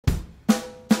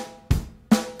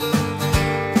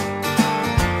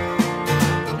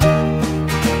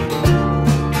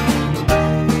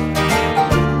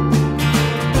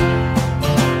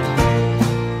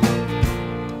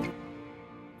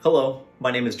my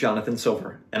name is Jonathan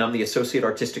Silver, and I'm the Associate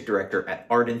Artistic Director at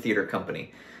Art and Theater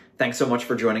Company. Thanks so much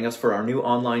for joining us for our new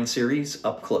online series,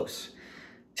 Up Close.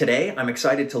 Today, I'm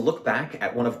excited to look back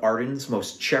at one of Arden's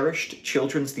most cherished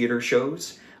children's theater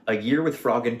shows, A Year with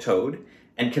Frog and Toad,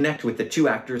 and connect with the two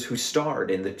actors who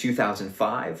starred in the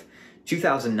 2005,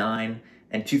 2009,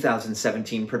 and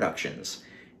 2017 productions.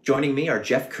 Joining me are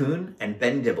Jeff Coon and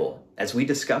Ben Dibble as we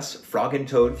discuss Frog and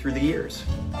Toad through the years.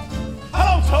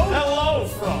 Hello, Toad! Hello,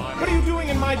 Frog! What are you doing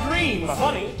in my dreams?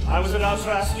 Funny, I was about to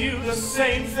ask you the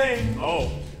same thing.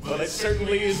 Oh, well, it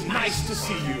certainly is nice to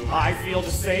see you. I feel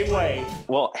the same way.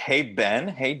 Well, hey, Ben.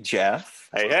 Hey, Jeff.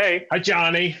 Hey, hey. Hi,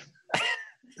 Johnny.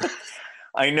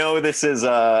 I know this is,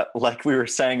 like we were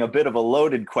saying, a bit of a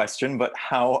loaded question, but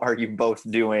how are you both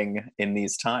doing in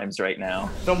these times right now?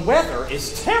 The weather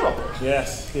is terrible.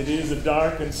 Yes, it is a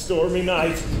dark and stormy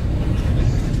night.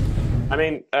 I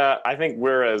mean, I think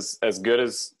we're as good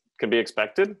as can be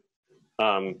expected.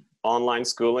 Online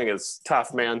schooling is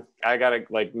tough, man. I gotta,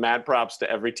 mad props to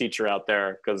every teacher out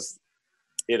there, because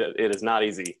it is not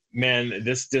easy. Man,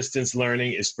 this distance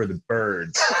learning is for the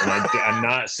birds. And I'm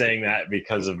not saying that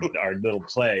because of our little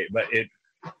play, but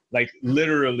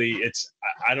literally,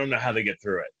 I don't know how they get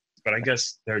through it. But I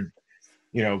guess they're,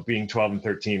 being 12 and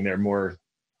 13, they're more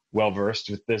well-versed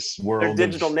with this world. They're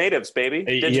digital natives, baby.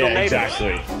 Digital natives.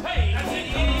 Exactly.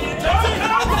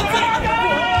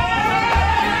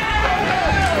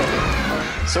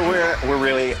 So we're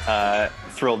really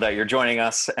thrilled that you're joining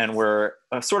us, and we're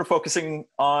sort of focusing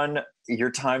on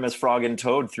your time as Frog and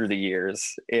Toad through the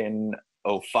years in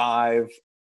 05,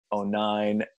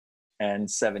 09,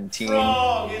 and 17.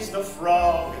 Frog is the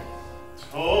frog.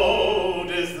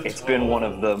 Toad is the It's toad. been one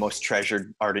of the most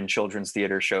treasured Arden children's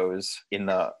theater shows in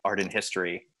the Arden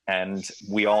history, and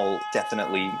we all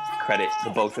definitely credit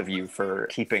the both of you for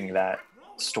keeping that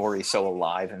story so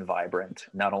alive and vibrant.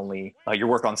 Not only your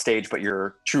work on stage, but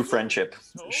your true friendship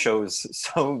shows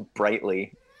so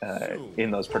brightly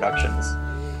in those productions.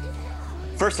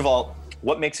 First of all,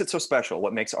 what makes it so special?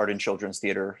 What makes Arden Children's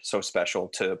Theater so special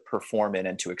to perform in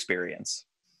and to experience?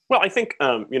 Well, I think,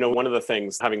 one of the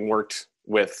things, having worked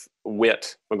with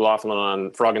Whit McLaughlin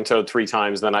on Frog and Toad 3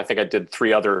 times, then I think I did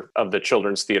 3 other of the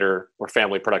children's theater or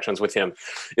family productions with him,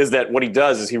 is that what he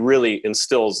does is he really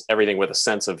instills everything with a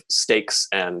sense of stakes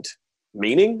and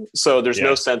meaning. So there's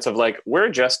no sense of we're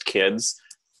just kids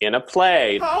in a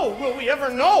play. How will we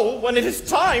ever know when it is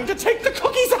time to take the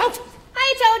cookies out?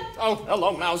 Hi, Toad. Oh,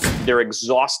 hello, Mouse. They're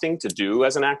exhausting to do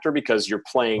as an actor because you're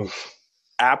playing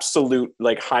absolute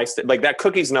high that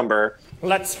cookies number.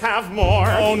 Let's have more.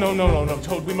 Oh, no,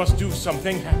 Toad, we must do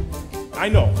something. I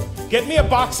know. Get me a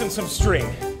box and some string.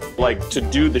 To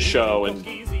do the show and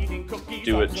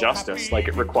do it justice,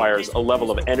 it requires a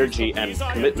level of energy and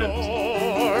commitment.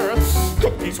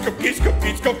 Cookies, cookies,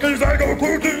 cookies, cookies, I go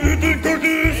cookies,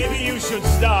 cookies. Maybe you should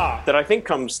stop. That I think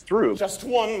comes through. Just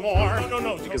one more.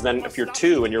 No. Because then if you're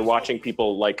 2 and you're watching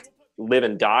people live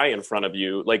and die in front of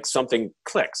you, something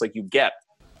clicks, you get,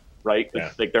 right?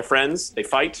 Yeah. They're friends, they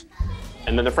fight,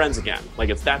 and then they're friends again.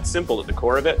 It's that simple at the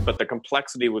core of it, but the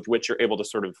complexity with which you're able to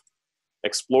sort of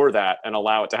explore that and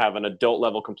allow it to have an adult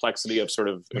level complexity of sort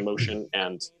of emotion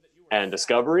and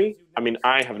discovery. I mean,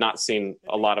 I have not seen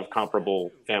a lot of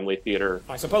comparable family theater,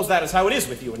 I suppose that is how it is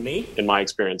with you and me. in my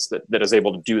experience, that is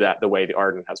able to do that the way the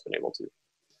Arden has been able to.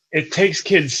 It takes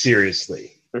kids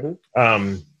seriously.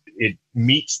 It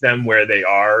meets them where they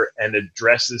are and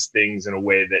addresses things in a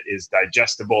way that is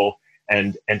digestible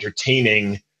and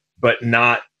entertaining, but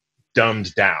not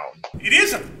dumbed down. It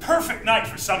is a perfect night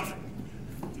for something.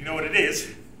 You know what it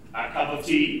is? A cup of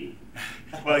tea.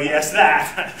 Well, yes,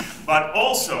 that. But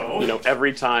also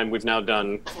Every time we've now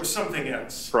done for something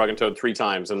else. Frog and Toad 3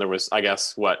 times, and there was, I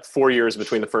guess, 4 years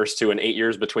between the first 2 and 8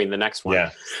 years between the next one.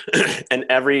 Yeah. And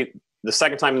the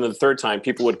second time and the third time,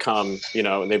 people would come,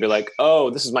 and they'd be like, oh,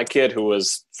 this is my kid who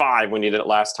was 5 when you did it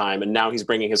last time, and now he's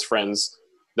bringing his friends.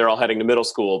 They're all heading to middle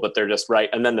school, but they're just right.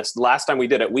 And then this last time we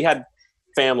did it, we had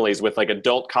families with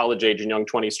adult college age and young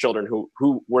 20s children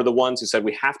who were the ones who said,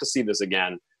 we have to see this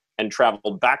again, and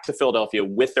traveled back to Philadelphia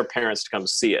with their parents to come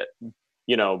see it.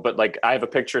 But I have a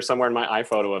picture somewhere in my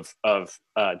iPhoto of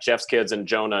Jeff's kids and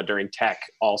Jonah during tech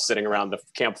all sitting around the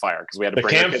campfire because we had to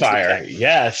bring our kids to tech.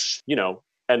 Yes.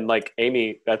 And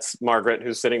Amy, that's Margaret,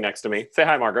 who's sitting next to me. Say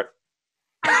hi, Margaret.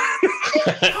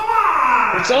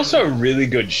 It's also a really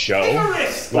good show.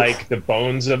 The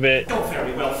bones of it. Go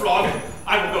very well, Frog.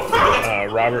 I will go through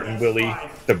it. Robert and Willie,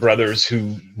 the brothers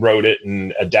who wrote it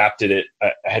and adapted it,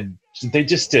 they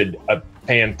just did a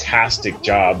fantastic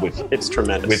job with It's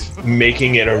tremendous. with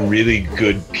making it a really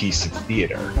good piece of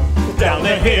theater. down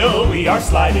the hill. We are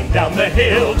sliding down the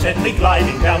hill, gently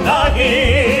gliding down the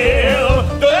hill.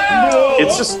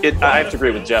 It's just, I have to agree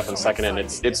with Jeff in second end.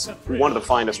 It's one of the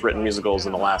finest written musicals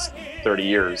in the last 30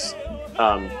 years.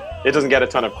 It doesn't get a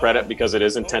ton of credit because it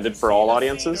is intended for all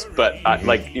audiences, but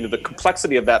the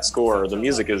complexity of that score, the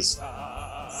music is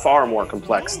far more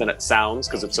complex than it sounds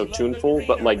because it's so tuneful.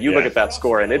 But you look at that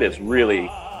score and it is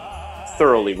really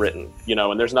thoroughly written,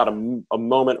 and there's not a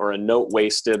moment or a note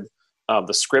wasted.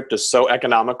 The script is so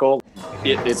economical.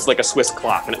 It's like a Swiss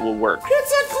clock and it will work.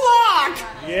 It's a clock!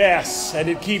 Yes, and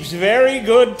it keeps very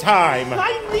good time.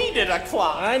 I needed a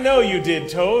clock. I know you did,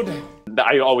 Toad.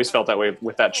 I always felt that way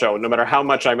with that show. No matter how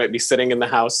much I might be sitting in the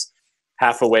house,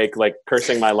 half awake,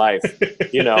 cursing my life,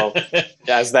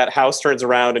 as that house turns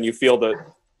around and you feel the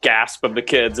gasp of the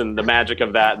kids and the magic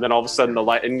of that, and then all of a sudden the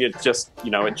light, and it just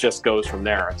goes from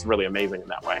there. It's really amazing in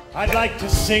that way. I'd like to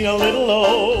sing a little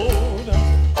ode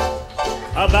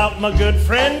about my good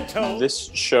friend Toad. This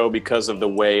show, because of the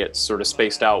way it's sort of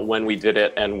spaced out when we did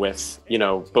it, and with,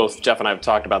 both Jeff and I have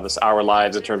talked about this, our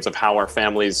lives in terms of how our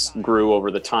families grew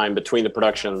over the time between the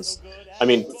productions. I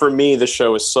mean, for me, the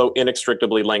show is so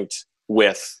inextricably linked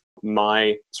with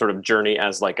my sort of journey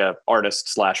as a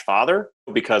artist / father,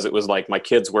 because it was my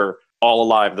kids were all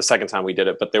alive the second time we did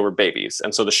it, but they were babies.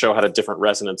 And so the show had a different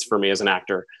resonance for me as an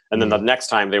actor. And then the next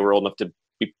time they were old enough to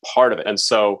be part of it. And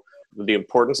so the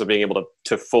importance of being able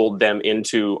to fold them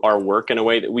into our work in a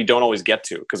way that we don't always get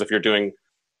to. Because if you're doing,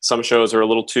 some shows are a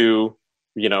little too,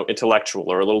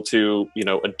 intellectual, or a little too,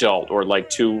 adult, or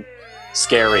too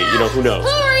scary, who knows?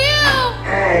 I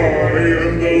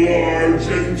am the large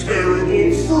and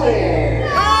terrible frog.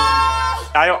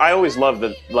 I always love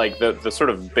that, the sort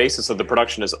of basis of the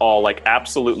production is all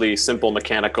absolutely simple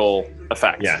mechanical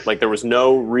effects. Yeah. There was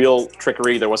no real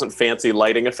trickery. There wasn't fancy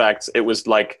lighting effects. It was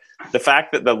the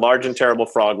fact that the large and terrible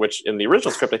frog, which in the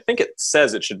original script, I think it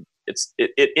says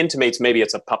it intimates maybe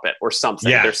it's a puppet or something.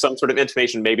 Yeah. There's some sort of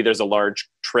intimation. Maybe there's a large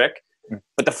trick,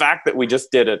 but the fact that we just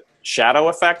did a shadow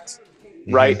effect,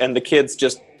 right? And the kids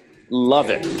just love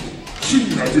it.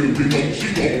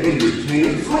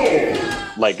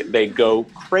 They go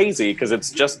crazy because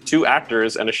it's just two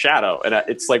actors and a shadow, and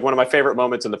it's one of my favorite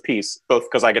moments in the piece, both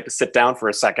because I get to sit down for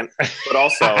a second, but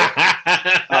also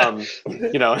I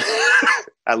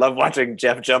love watching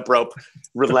Jeff jump rope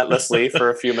relentlessly for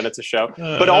a few minutes a show,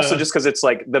 but also just because it's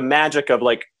the magic of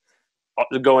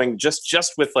going just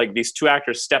with these two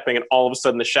actors stepping, and all of a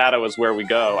sudden the shadow is where we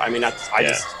go. I mean,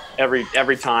 just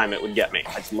every time it would get me.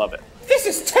 I just love it. This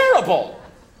is terrible.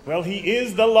 Well, he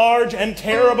is the large and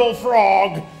terrible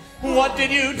frog. What did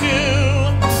you do?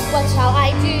 What shall I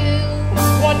do?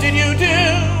 What did you do?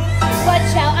 What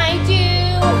shall I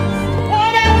do?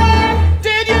 Whatever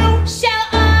did you? Shall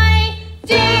I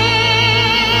do?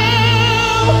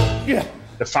 Yeah.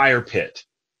 The fire pit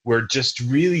were just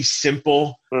really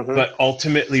simple, but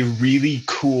ultimately really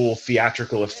cool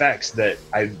theatrical effects that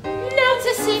Now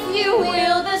to see if you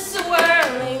will the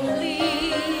swirling leaf.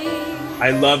 I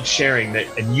loved sharing that,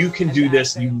 and you can do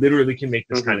this. You literally can make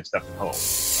this kind of stuff at home.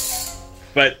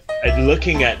 But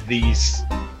looking at these,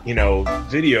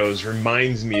 videos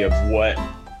reminds me of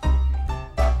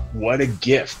what a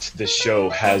gift this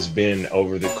show has been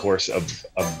over the course of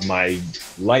my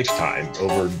lifetime.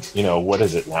 Over, what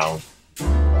is it now?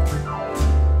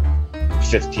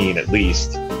 15 at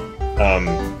least.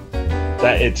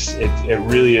 That it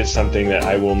really is something that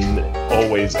I will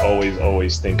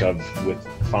always think of with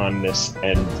fondness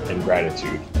and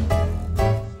gratitude.